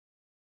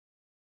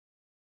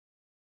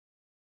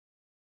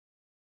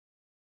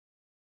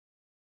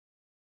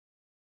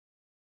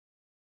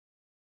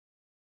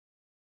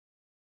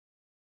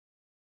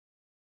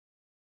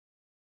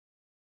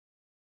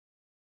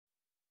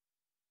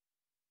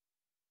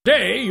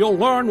Today, you'll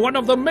learn one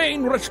of the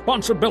main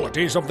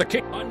responsibilities of the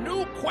king. A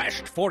new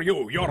quest for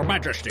you, Your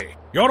Majesty.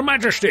 Your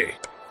Majesty,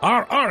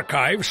 our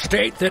archives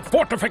state that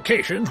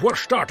fortifications were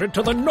started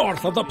to the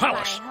north of the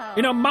palace,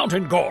 in a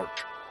mountain gorge.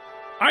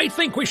 I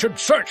think we should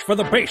search for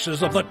the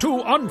bases of the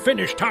 2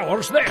 unfinished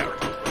towers there.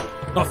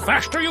 The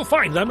faster you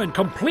find them and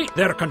complete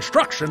their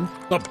construction,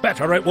 the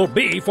better it will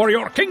be for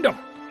your kingdom.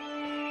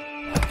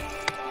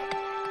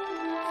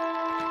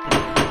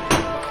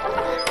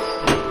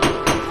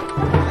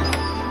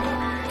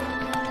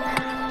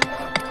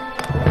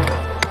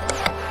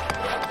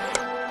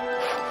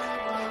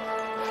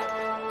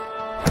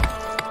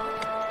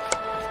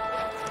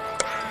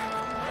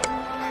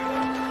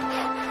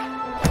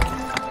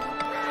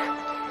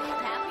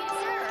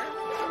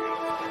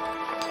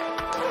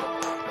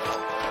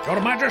 Your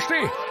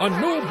Majesty, a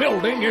new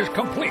building is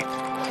complete.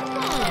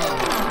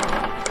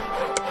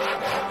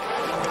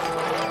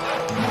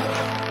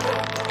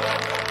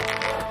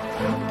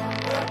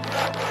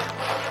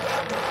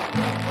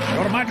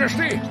 Your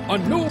Majesty, a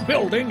new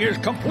building is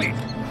complete.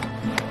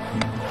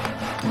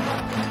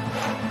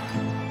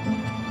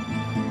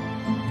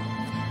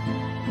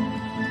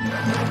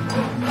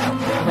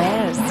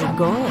 Where's the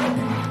gold?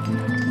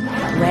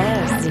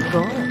 Where's the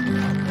gold?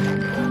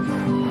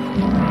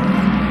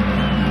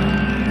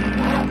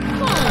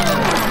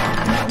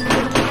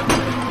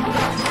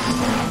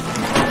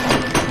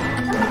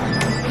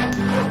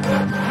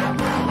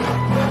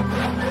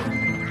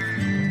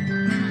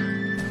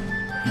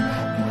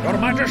 Your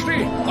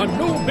Majesty, a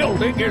new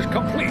building is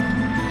complete.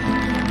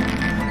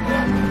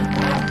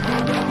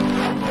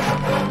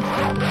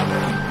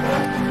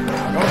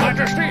 Your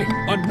Majesty,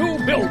 a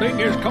new building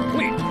is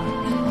complete.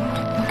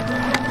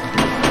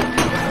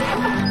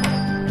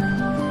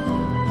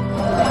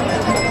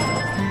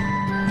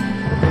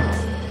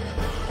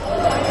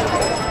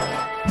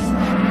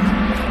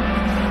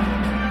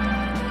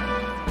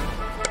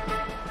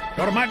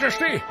 Your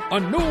Majesty, a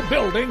new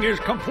building is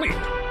complete.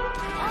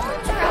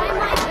 I'll try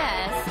my best.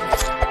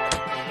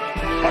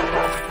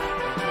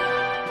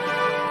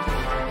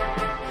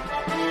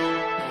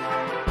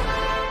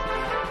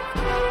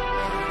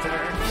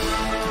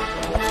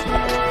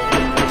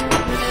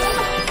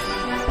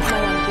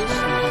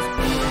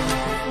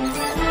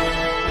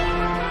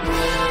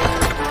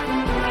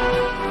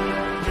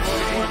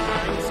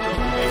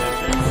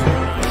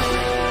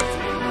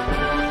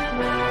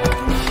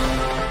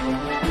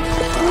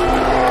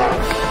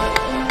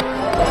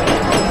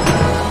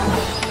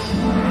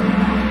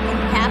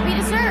 Happy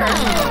to serve.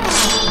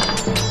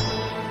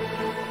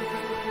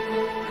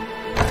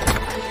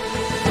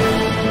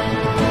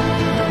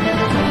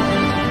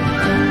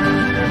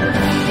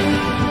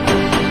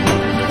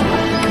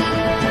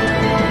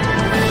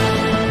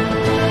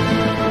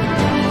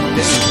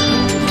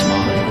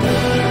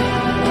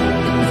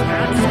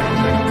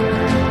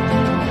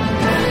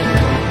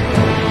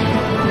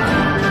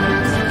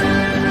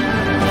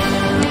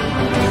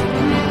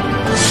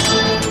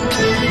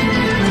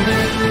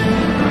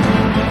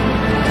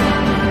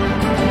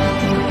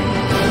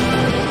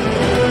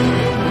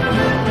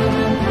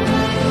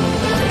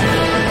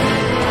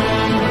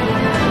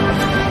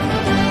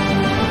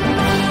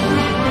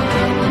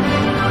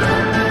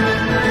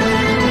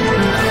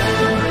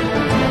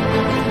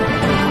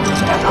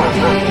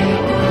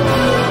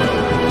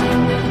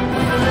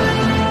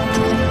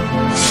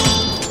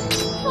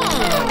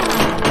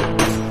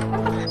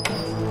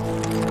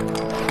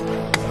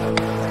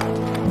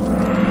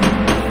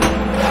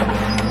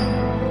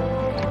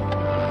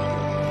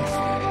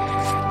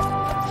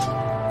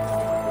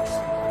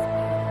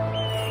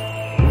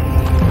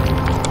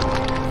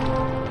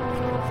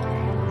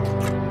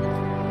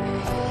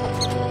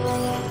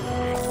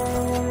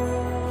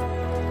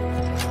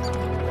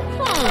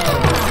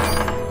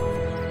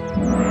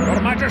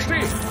 Your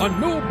Majesty, a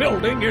new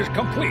building is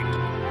complete.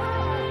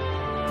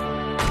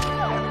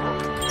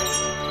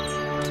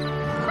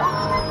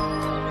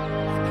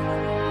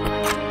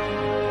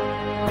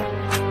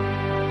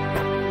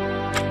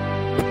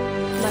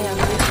 My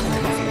ambition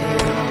is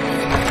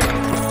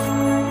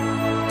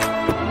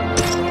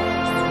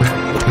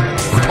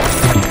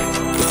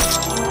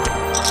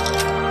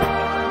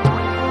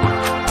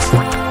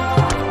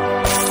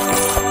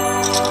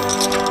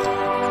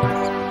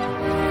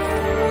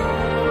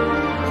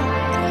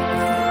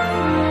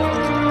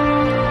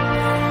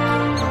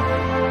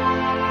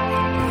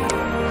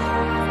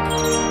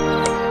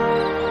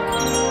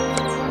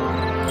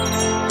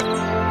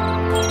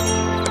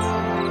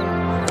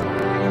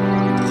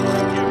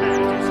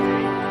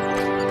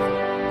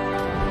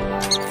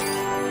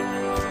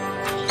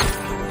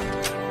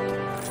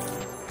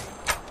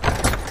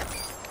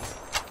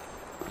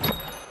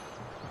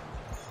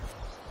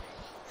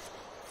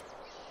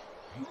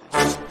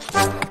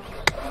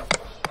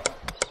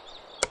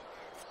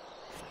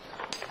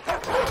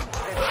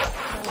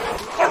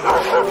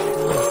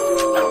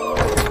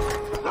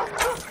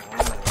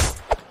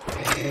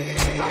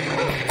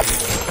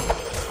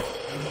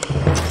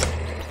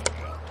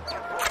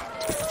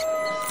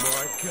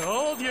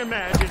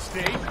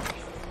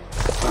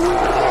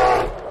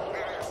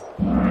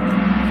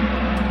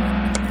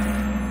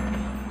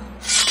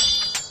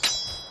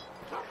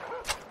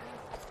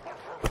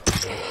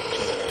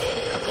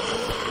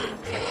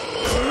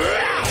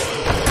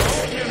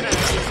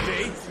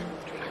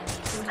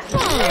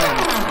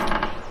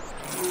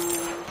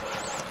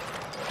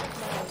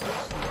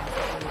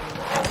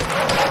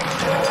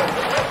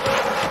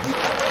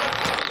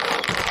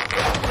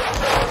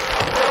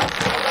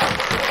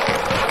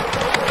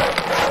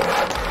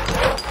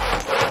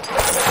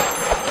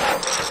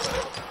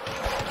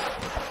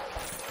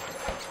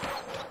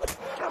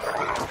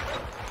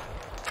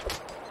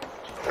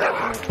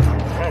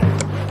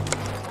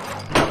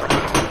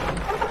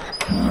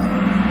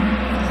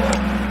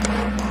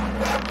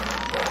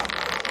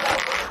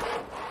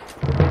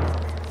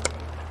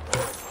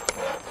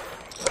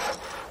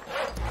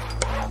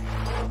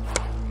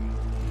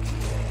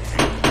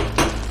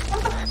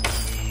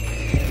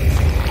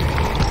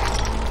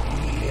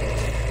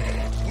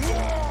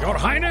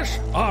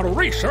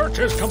research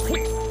is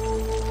complete.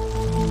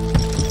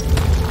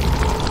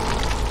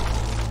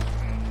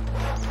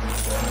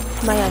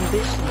 My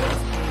ambition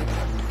is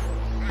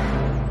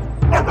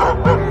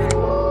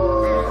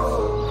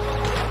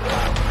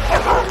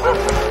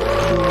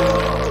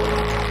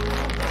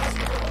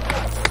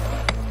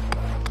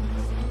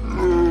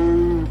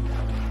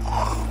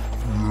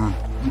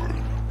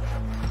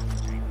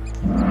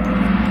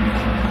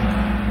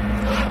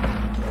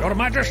Your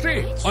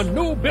Majesty, a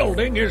new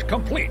building is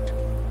complete.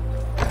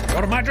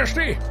 Your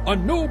Majesty, a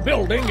new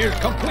building is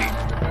complete.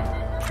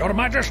 Your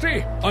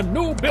Majesty, a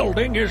new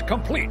building is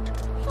complete. Your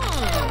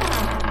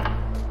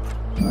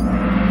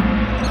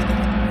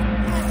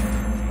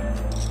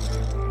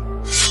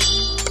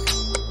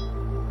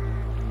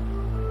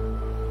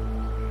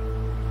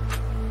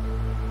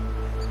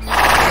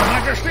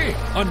Majesty,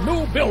 a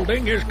new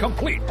building is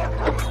complete.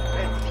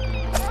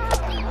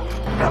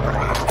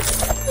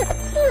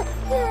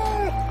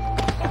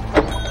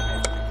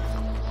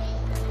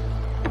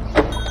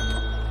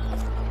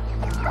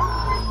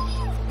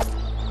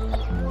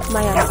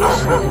 My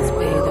ambition is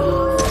paid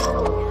off.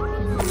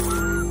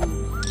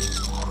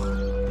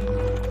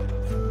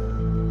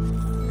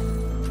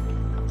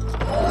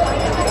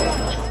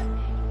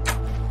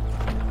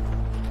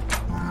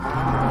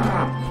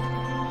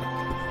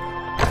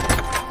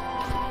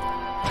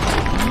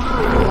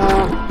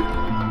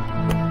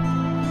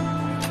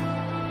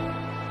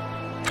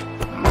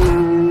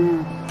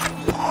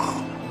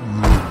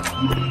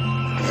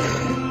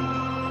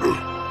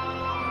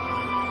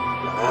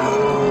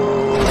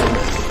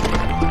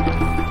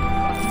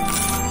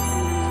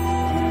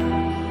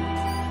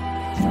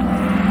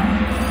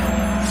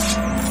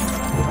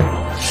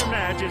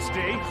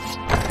 Majesty.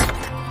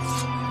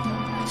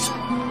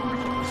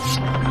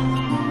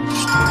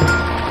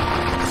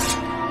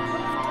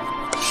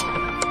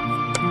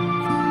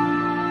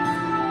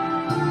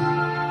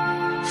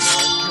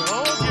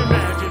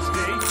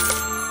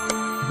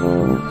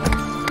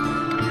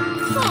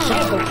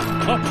 Sovereign,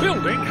 a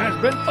building has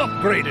been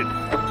upgraded.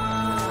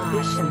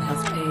 Ambition has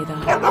paid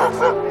off.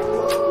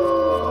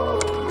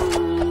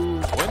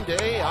 One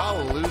day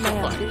I'll lose My a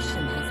fight.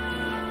 ambition has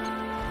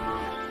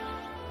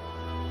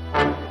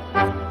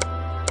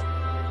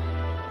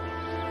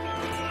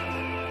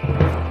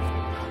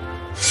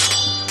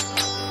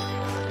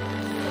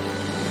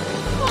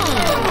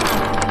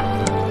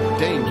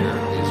Danger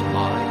is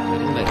my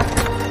enemy.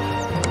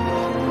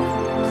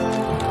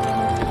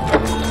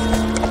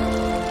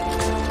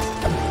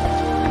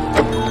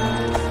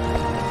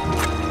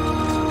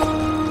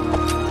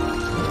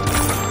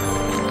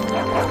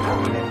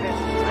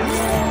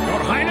 Your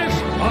Highness,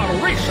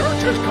 our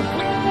research is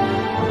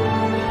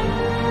complete.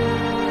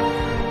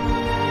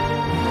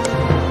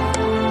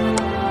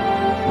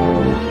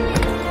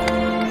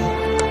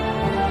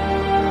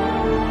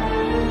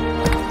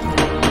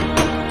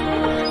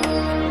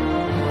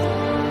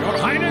 Your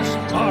Highness,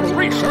 our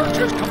research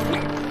is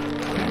complete.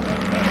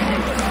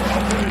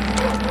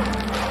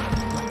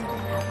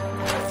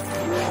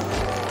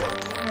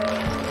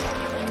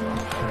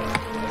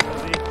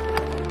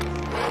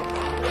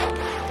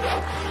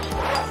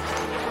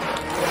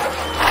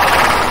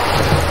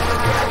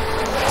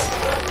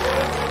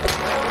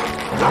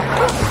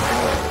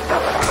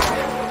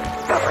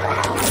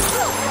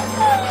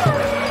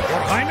 Your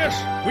Highness,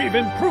 we've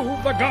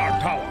improved the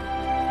guard tower.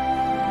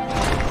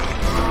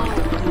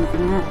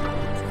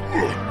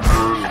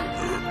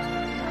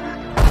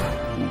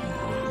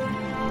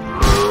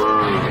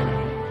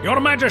 Your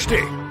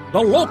Majesty,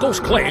 the locals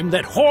claim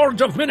that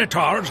hordes of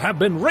minotaurs have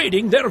been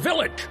raiding their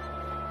village.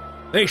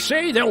 They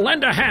say they'll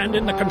lend a hand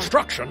in the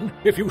construction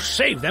if you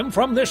save them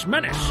from this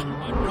menace.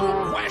 A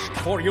new quest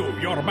for you,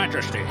 Your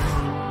Majesty.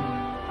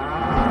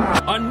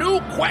 A new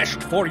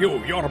quest for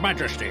you, Your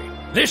Majesty.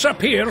 This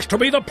appears to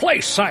be the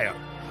place, sire.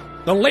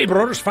 The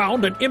laborers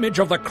found an image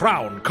of the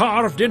crown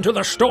carved into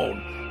the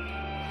stone.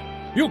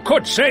 You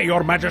could say,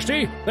 Your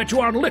Majesty, that you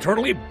are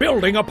literally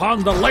building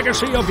upon the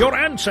legacy of your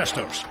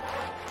ancestors.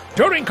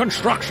 During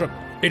construction,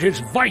 it is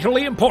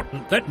vitally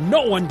important that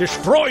no one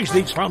destroys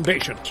these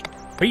foundations,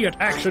 be it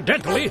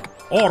accidentally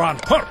or on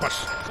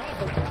purpose.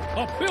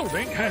 A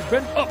building has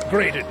been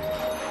upgraded.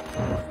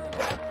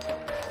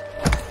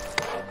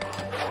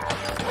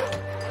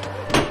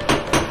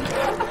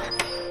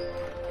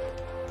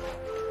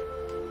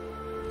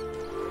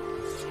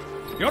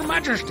 Your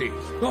Majesty,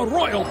 the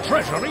royal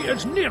treasury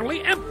is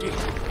nearly empty.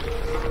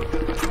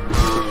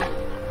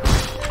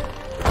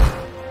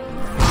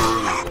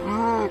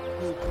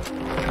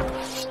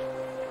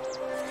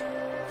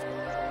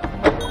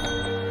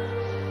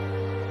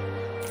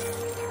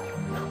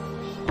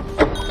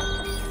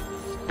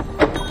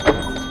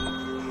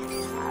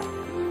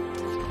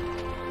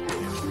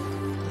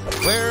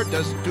 Where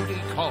does duty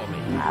call me?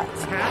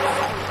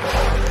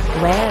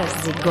 Where's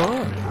the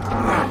gold?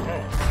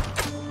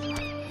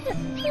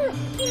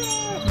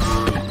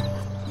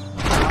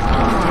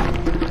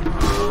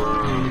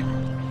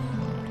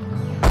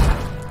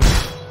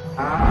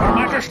 Your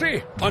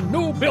Majesty, a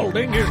new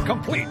building is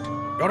complete.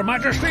 Your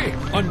Majesty,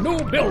 a new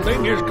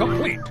building is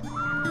complete.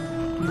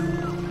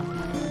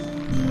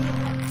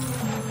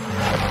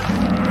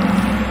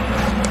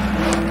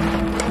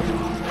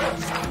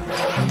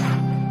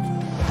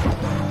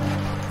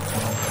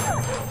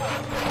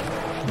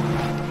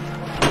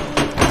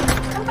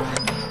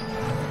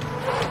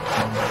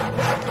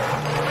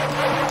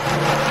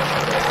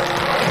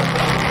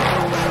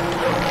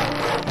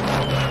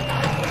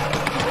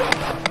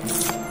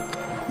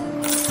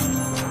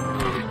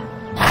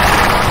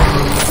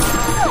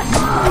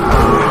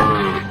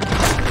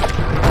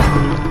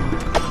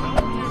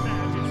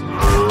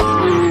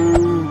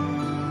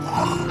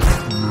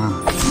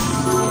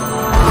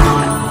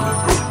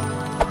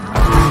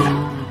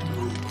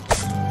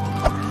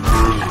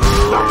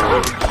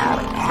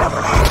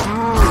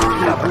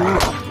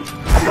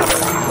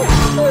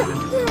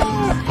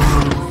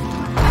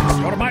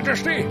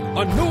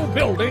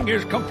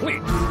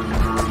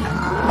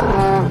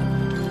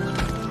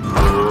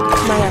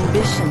 My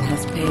ambition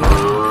has paid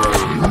off.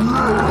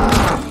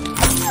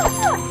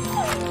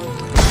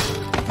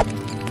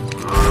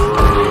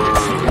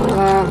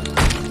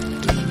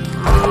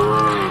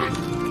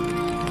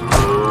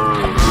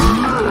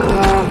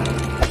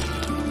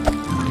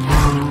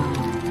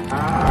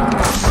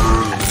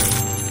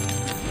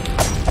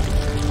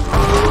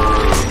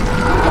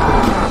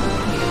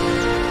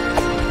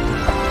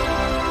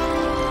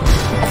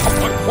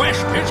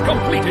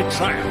 Completed,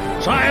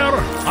 sire. Sire,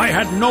 I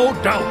had no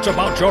doubts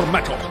about your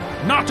mettle.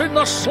 Not in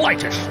the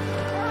slightest.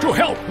 To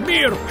help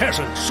mere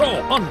peasants so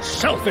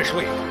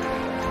unselfishly.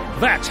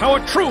 That's how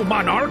a true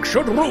monarch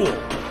should rule.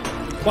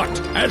 But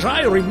as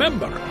I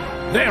remember,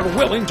 they're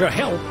willing to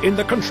help in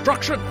the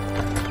construction.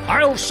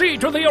 I'll see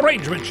to the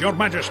arrangements, Your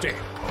Majesty. Your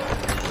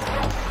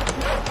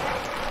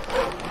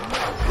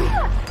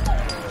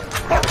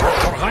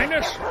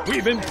Highness,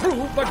 we've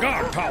improved the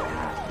guard tower.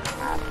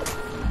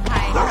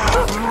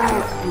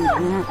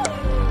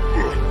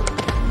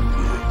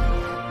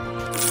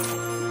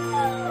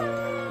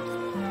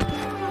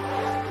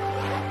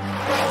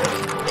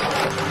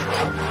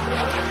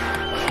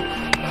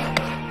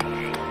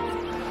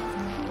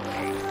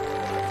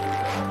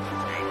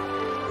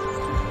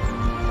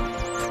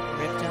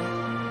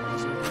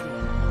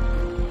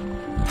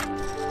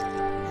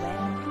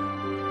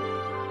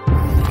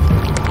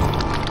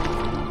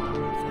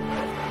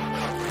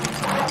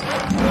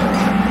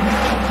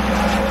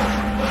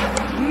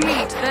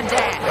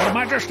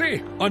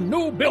 Majesty, a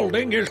new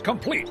building is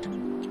complete.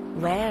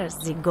 Where's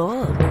the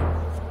gold?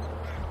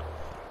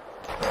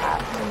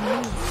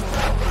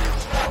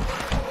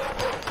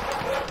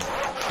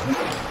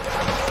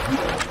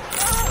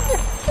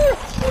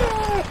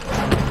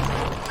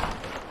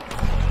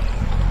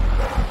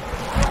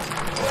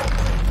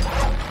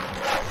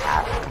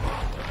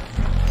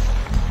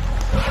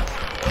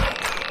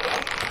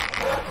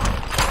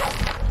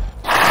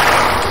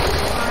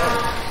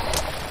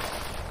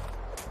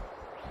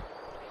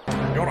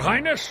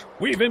 Highness,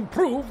 we've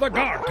improved the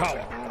guard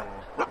tower.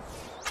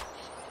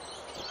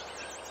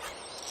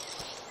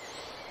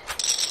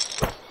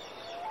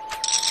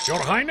 Your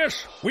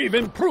Highness, we've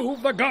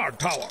improved the guard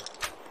tower.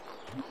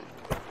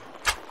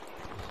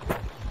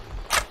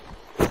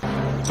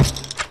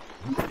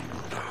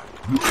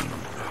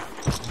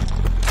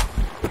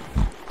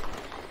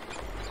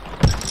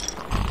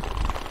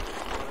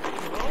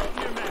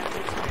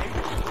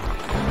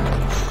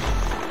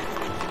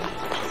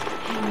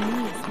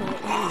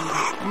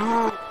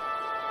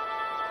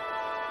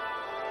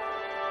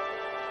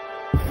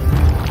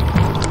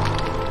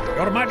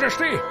 Your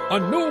Majesty, a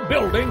new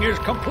building is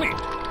complete.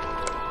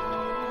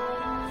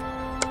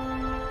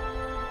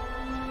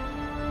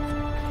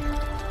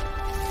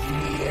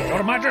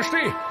 Your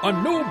Majesty,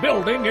 a new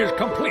building is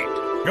complete.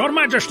 Your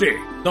Majesty,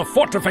 the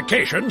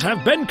fortifications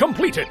have been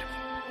completed.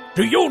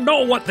 Do you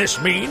know what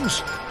this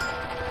means?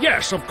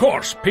 Yes, of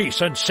course,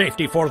 peace and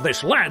safety for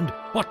this land,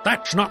 but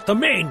that's not the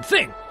main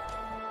thing.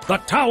 The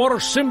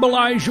towers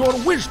symbolize your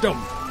wisdom,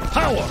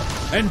 power,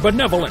 and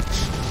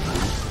benevolence.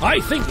 I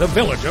think the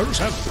villagers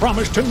have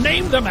promised to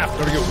name them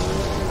after you.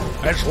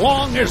 As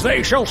long as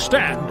they shall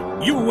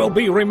stand, you will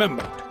be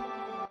remembered.